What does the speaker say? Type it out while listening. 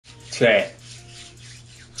Chat.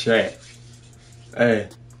 Chat. Hey,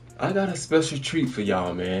 I got a special treat for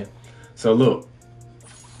y'all, man. So look.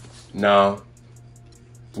 Now,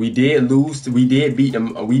 we did lose. We did beat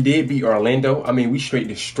them. We did beat Orlando. I mean, we straight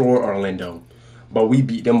destroyed Orlando. But we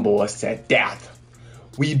beat them boys to death.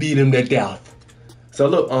 We beat them to death. So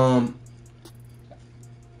look,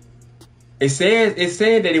 it said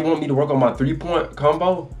that they want me to work on my 3-point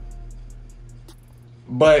combo.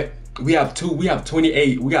 But we have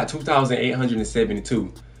 28. We got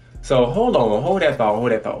 2,872. So hold on, hold that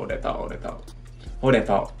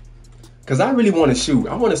thought. Cause I really want to shoot.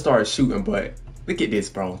 I want to start shooting, but look at this,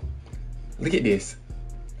 bro. Look at this.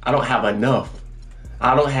 I don't have enough.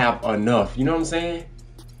 You know what I'm saying?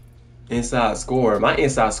 Inside score. My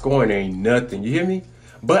inside scoring ain't nothing. You hear me?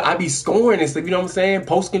 But I be scoring and stuff. You know what I'm saying?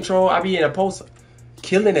 Post control. I be in a post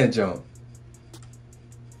killing that jump.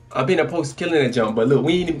 I be in a post killing that jump. But look,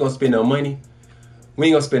 we ain't even gonna spend no money. We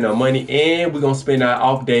ain't gonna spend no money, and we're gonna spend our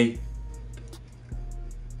off day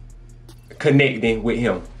connecting with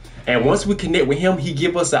him. And once we connect with him, he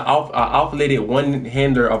give us an offloaded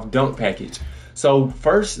one-hander of dunk package. So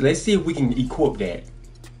first, let's see if we can equip that.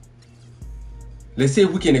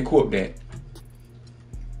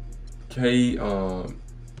 Okay,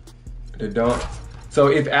 the dunk. So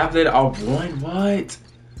if athlete off one, what?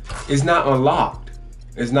 It's not unlocked.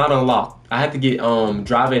 It's not unlocked. I have to get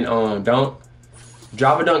driving dunk.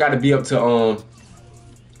 Driving dunk got to be up to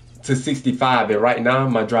 65. But right now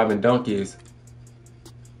my driving dunk is.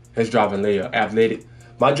 It's driving layup, athletic.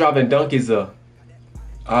 My driving dunk is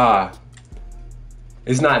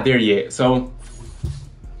it's not there yet. So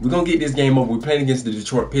we're gonna get this game over. We're playing against the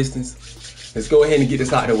Detroit Pistons. Let's go ahead and get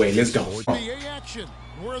this out of the way. Let's go.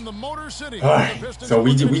 Alright, so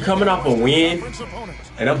we coming off a win,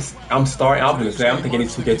 and I'm starting. I'm gonna say I'm thinking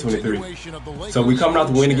it's 2K23. So we coming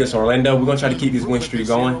off the win against Orlando. We're gonna try to keep this win streak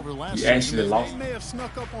going. We actually lost,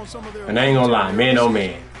 and I ain't gonna lie, man, oh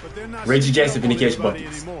man. Reggie Jackson finna catch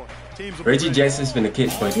buckets. Reggie Jackson's finna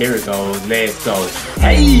catch buckets. Here it goes. Let's go.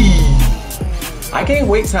 Hey! I can't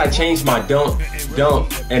wait till I change my dunk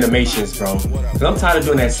animations, bro. Cause I'm tired of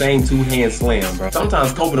doing that same two-hand slam, bro.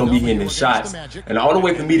 Sometimes Kobe don't be hitting his shots, and the only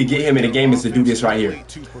way for me to get him in the game is to do this right here.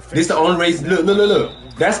 This the only reason. Look.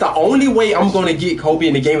 That's the only way I'm gonna get Kobe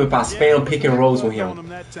in the game if I spam pick and rolls with him.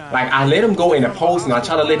 Like I let him go in the post, and I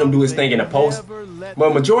try to let him do his thing in the post.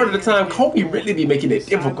 But majority of the time, Kobe really be making it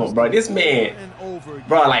difficult, bro. This man,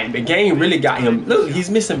 bro, like the game really got him. Look, he's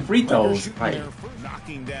missing free throws. Like,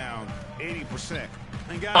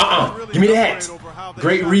 give me that.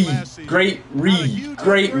 Great read.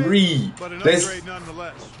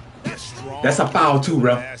 That's a foul too,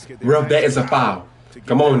 ref. That is a foul.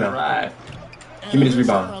 Come on now. Right. Give me this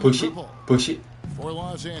rebound. Push it.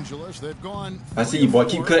 I see you, boy.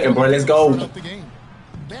 Keep cutting, boy. Let's go.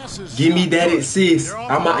 Give me that assist.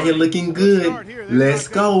 I'm out here looking good. Let's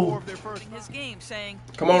go.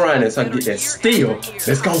 Come on, Ryan, so I can get that steal.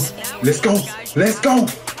 Let's go.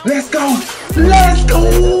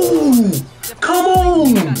 Come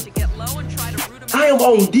on. I am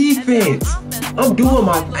on defense. I'm doing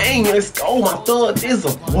my thing. Let's go. My thug is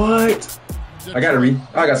a what? I gotta read.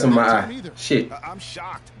 I got some in my eye. Shit.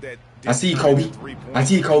 I see you, Kobe.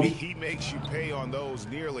 He makes you pay on those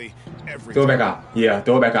nearly every throw it back out. Yeah,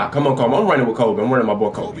 throw it back out. Come on. I'm running with Kobe. I'm running my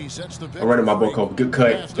boy Kobe. Good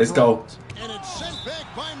cut. Let's go. And it's sent back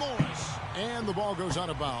by Morris. And the ball goes out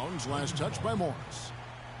of bounds. Last touch by Morris.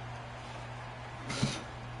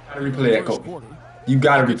 Gotta replay that, Kobe. You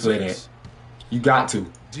gotta replay that. You got to.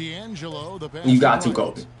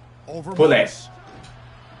 Kobe. Pull that.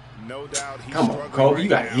 No doubt. Come on, Kobe, you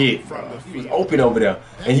got hit, bro. He was open over there,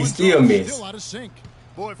 and he still missed. I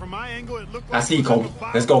see you, Kobe.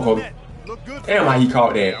 Let's go, Kobe. Damn, how he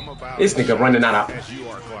caught that. This nigga running out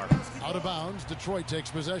of bounds. Detroit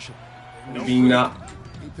takes possession. Being out.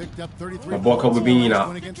 My boy Kobe being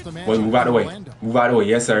out. Boy, move out the way.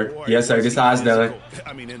 Yes, sir. This how it's done.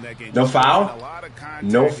 No foul.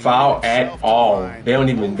 No foul at all. They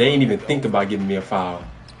ain't even think about giving me a foul.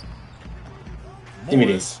 Give me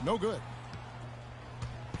this. No good.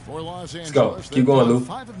 Let's go. Keep going, Lou.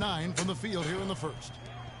 5 of 9 from the field here in the first.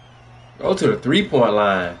 Go to the 3-point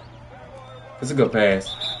line. That's a good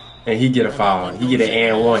pass. And he get a foul. He get an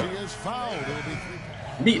and one.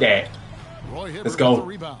 Beat that. Let's go.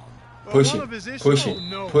 Push it.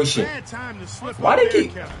 Why they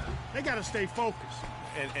keep? They gotta stay focused.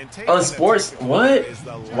 On sports, what?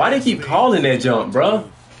 Why they keep calling that jump, bro?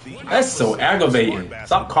 That's so aggravating.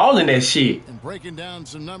 Stop calling that shit. And breaking down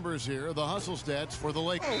some numbers here, the hustle stats for the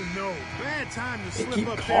Lakers. Oh no, bad time to slip up. They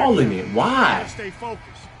keep calling it. Why? Stay focused.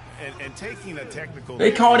 And taking a technical.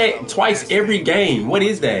 They call that twice every game. What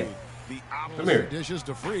is that? Come here. Dishes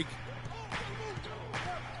to Freak.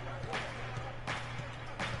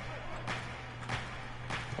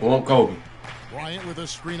 I want Kobe. Bryant with a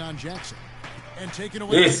screen on Jackson. And taken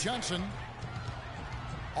away by Johnson.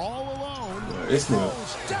 All alone. This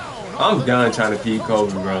nigga. I'm done trying to feed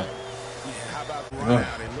Kobe, bro. Yeah, how about the run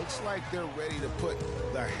out? It looks like they're ready to put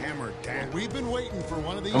the hammer down. We've been waiting for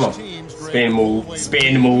one of these Come on. teams. Spin move.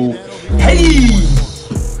 Spin move. Hey!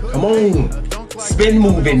 Come on. Spin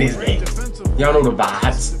move in this game. Y'all know the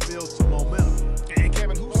vibes.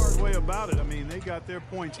 Got their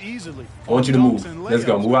points easily. I want you to move. Let's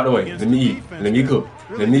go. Move out the way. Let me eat. Let me cook.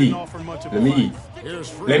 Let me eat. Let me eat.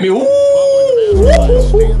 Let me. Ooh!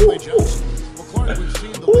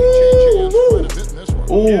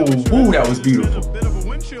 Ooh! Ooh! That was beautiful.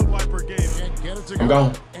 I'm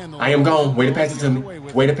gone. I am gone. Way to pass it to me.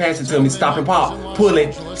 Way to pass it to me. Stop and pop. Pull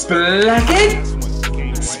it. Splack it.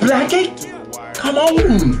 Splack it. Come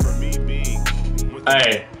on.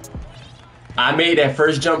 Hey. I made that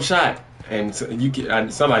first jump shot. And so you can,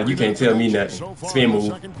 you can't tell me nothing. Spin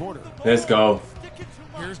move. Let's go.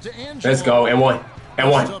 Let's go. And one. And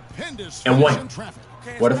one. And one.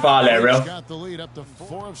 What a foul at, Ralph.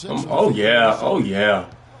 Oh, yeah. Oh, yeah.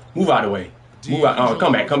 Move out the way. Move out. Oh,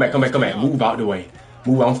 come back. Come back. Come back. Come back. Move out the way.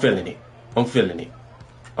 Move. I'm feeling it. I'm feeling it.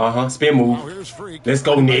 Uh-huh. Spin move. Let's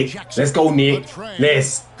go, Nick. Let's go, Nick.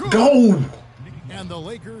 Let's go.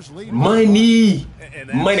 Money.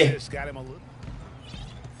 Money.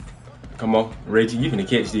 Come on, Reggie, you finna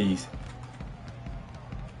catch these.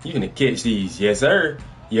 You finna catch these. Yes, sir.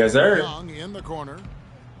 Yes, sir. Come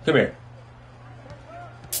here.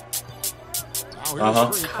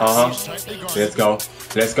 Uh-huh. Uh-huh. Let's go.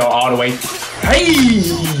 Let's go all the way. Hey!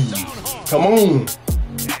 Come on.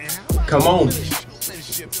 Come on.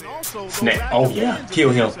 Snap. Oh, yeah.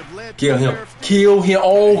 Kill him. Kill him. Kill him.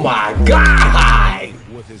 Oh, my God.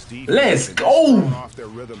 Let's go.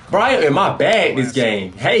 Bryant in my bag this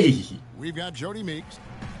game. Hey. We've got Jody Meeks.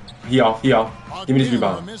 He off. He off. Give me this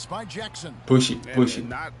rebound. Push it. Push it.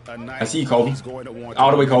 I see you, Kobe.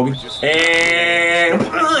 All the way, Kobe. And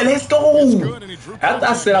let's go. After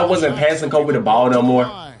I said I wasn't passing Kobe the ball no more,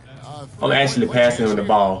 I'm actually passing him the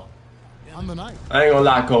ball. I ain't gonna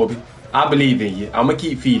lie, Kobe. I believe in you. I'm gonna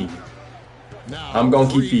keep feeding you. I'm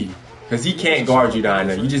gonna keep feeding. Because he can't guard you down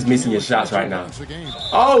there. You're just missing your shots right now.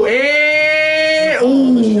 Oh, and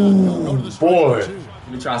ooh, boy.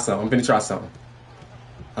 Let me try something. I'm finna try something.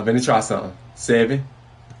 I'm finna try something. 7,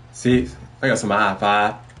 6. I got some eye.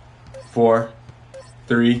 5, 4,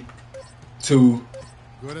 3, 2,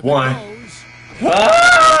 1.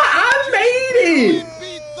 Ah, I made it.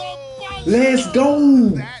 Let's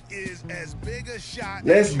go.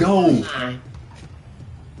 Let's go.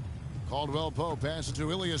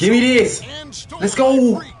 Give me this. Let's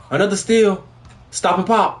go. Another steal. Stop and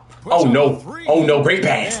pop. Oh no. Oh no. Great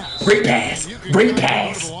pass. Great pass. Great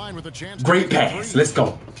pass. Great pass. Let's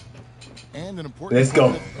go. Let's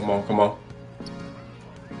go. Come on. Come on.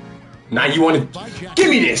 Now you want to give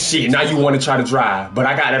me this shit. Now you want to try to drive. But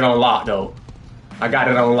I got it on lock though. I got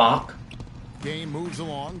it on lock. And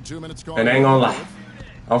I ain't gonna lie.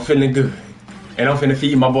 I'm feeling good. And I'm finna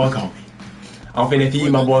feed my boy Kobe. I'm finna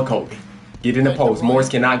feed my boy Kobe. Get in the post. Morris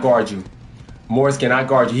cannot guard you. Morris cannot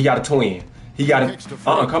guard you. He got a twin. He got a...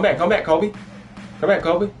 Come back. Come back, Kobe. Come back,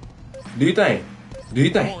 Kobe. Do your thing. Do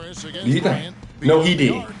your thing. Do your thing. No, he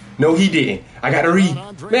didn't. No, he didn't. I got to read.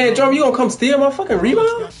 Man, Jordan, you gonna come steal my fucking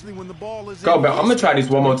rebound? Kobe, I'm gonna try this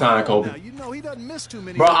one more time, Kobe.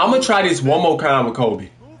 Bro, I'm gonna try this one more time with Kobe.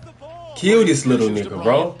 Kill this little nigga,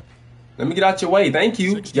 bro. Let me get out your way. Thank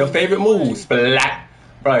you. Your favorite move. Splat.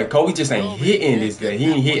 Bro, Kobe just ain't hitting this day. He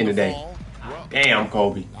ain't hitting today. Damn,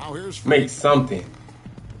 Kobe. Make something.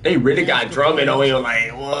 They really got Drummond on him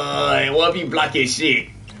like, what if you block his shit?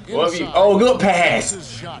 What if you... Oh, good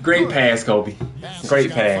pass. Great pass, Kobe. Great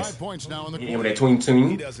pass. Hit him with that tween.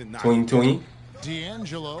 Come here.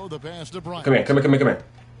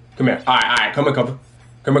 Come here. All right. Come here, Kobe.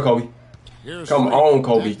 Come here, Kobe. Come on,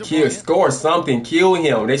 Kobe. Score something. Kill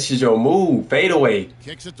him. This is your move. Fade away.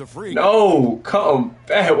 No, come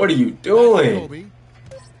back. What are you doing?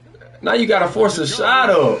 Now you gotta force a shot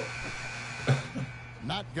up.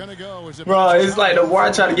 Bro, it's like the more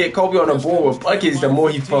I try to get Kobe on the board with buckets, the more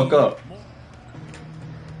he fuck up.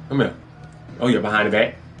 Come here. Oh, you're behind the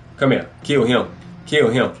back. Come here. Kill him. Kill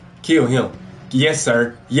him. Kill him. Yes,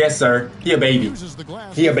 sir. Yes, sir. He a baby.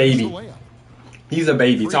 He a baby. He's a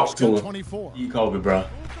baby. Talk to him. You Kobe, bro.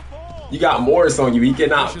 You got Morris on you. He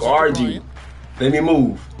cannot guard you. Let me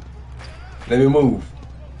move. Let me move.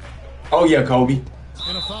 Oh, yeah, Kobe.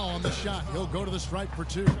 And a foul on the shot. He'll go to the stripe for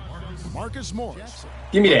 2. Marcus Morris.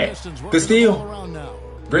 Give me that. Good steal.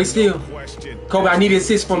 Great steal. Kobe, I need an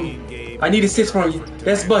assist from you. I need assists from you.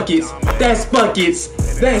 That's buckets. That's buckets.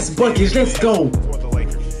 That's buckets. Let's go.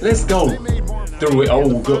 Let's go. Threw it.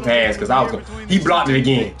 Oh, good pass. Because I was going. He blocked it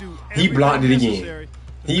again. He blocked it again.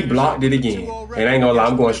 He blocked it again. And I ain't gonna lie,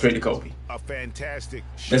 I'm going straight to Kobe.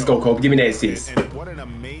 Let's go, Kobe. Give me that assist.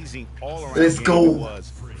 Let's go.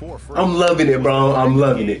 I'm loving it, bro. I'm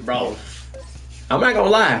loving it, bro. I'm not gonna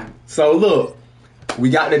lie. So look. We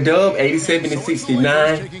got the dub,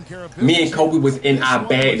 87-69. Me and Kobe was in our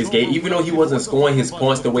bag this game. Even though he wasn't scoring his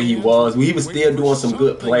points the way he was still doing some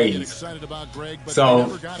good plays.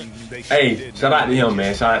 So, hey, shout out to him,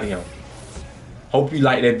 man. Shout out to him. Hope you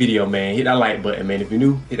like that video, man. Hit that like button, man. If you're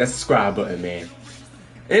new, hit that subscribe button, man.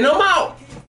 And I'm out.